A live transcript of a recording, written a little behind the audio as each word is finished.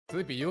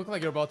Sleepy, you look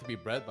like you're about to be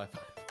bred by.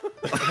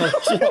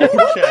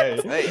 Okay.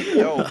 Hey,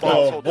 yo,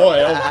 Oh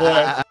boy, oh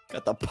boy.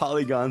 Got the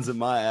polygons in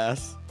my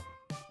ass.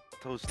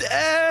 Toast.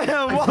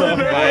 Damn!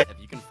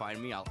 If you can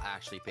find me, I'll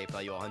actually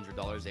PayPal you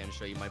 $100 and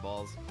show you my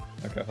balls.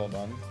 Okay, hold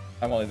on.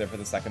 I'm only there for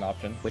the second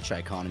option. Which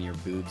icon in your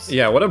boobs?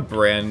 Yeah, what a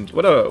brand.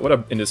 What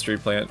a industry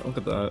plant. Look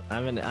at that.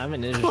 I'm an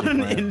industry What an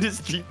plant.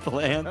 industry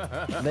plant.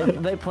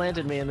 They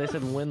planted me and they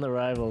said win the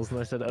rivals and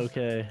I said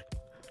okay.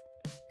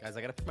 Guys,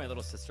 I gotta pick my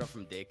little sister up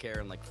from daycare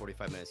in like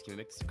 45 minutes. Can we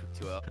make this a quick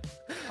 2-0?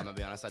 I'm gonna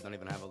be honest, I don't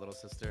even have a little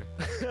sister.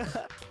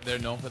 They're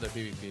known for their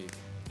PvP.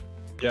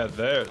 Yeah,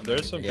 there's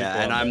some people.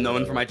 Yeah, and on I'm there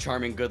known that for my are-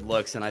 charming good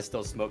looks, and I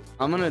still smoke.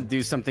 I'm gonna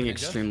do something Ninja?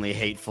 extremely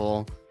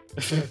hateful.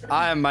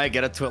 I might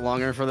get a twit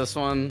longer for this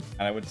one.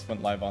 And I just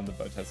went live on the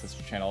Bowtie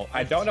Sister channel.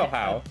 I don't know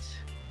how.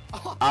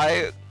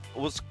 I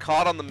was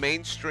caught on the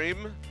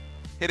mainstream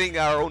hitting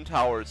our own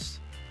towers.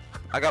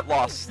 I got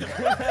lost.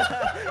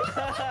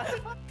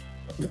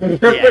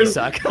 Yeah, you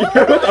suck. Where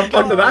the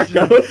fuck did that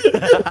go?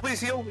 Please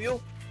heal,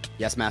 heal.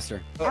 Yes,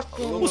 master.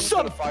 What's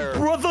up,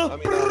 brother?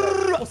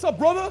 What's up,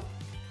 brother?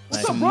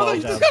 What's Nice. up, brother?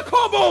 You Nice just got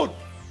comboed!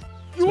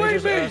 You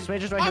ain't me!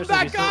 Smager's right I'm here,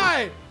 that Sleepy,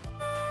 guy!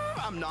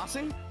 I'm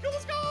nossing. Kill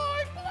this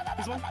guy!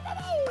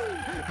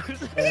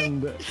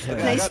 And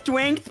Nice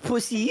strength,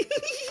 pussy.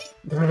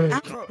 Bro, Nice,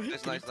 can you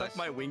nice, tuck nice.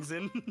 my wings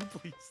in?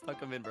 Please tuck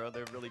them in, bro.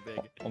 They're really big.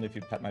 Only if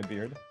you pet my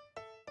beard.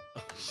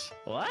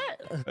 what?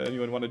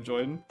 Anyone want to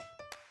join?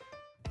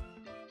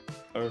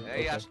 Or,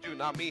 Hey, yes, dude,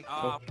 not me.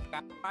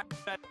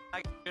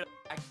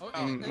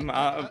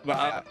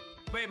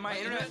 Wait, my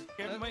internet.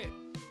 Wait.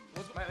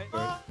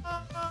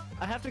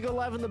 I have to go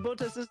live in the boat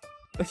test.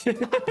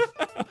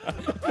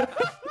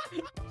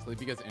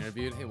 Sleepy gets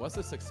interviewed. Hey, what's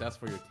the success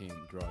for your team?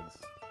 Drugs.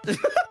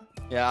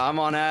 Yeah, I'm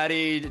on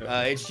Addy.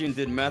 H-Tune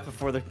did meth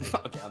before the.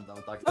 Okay, I'm done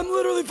with talking. I'm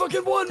literally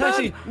fucking one,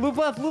 Taxi, loop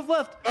left, loop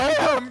left.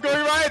 I'm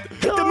going right.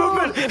 Hit the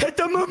movement! Hit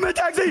the movement,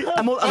 taxi!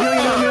 I'm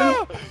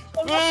healing.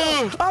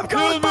 I'm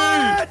going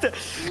back!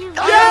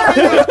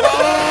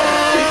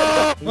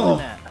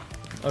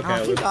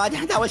 Okay. Oh god,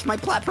 that was my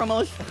plat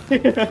promotion.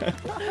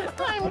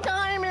 I'm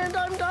diamond,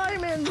 I'm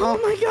diamond. Oh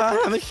my god,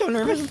 I'm so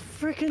nervous.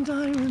 Freaking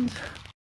diamond.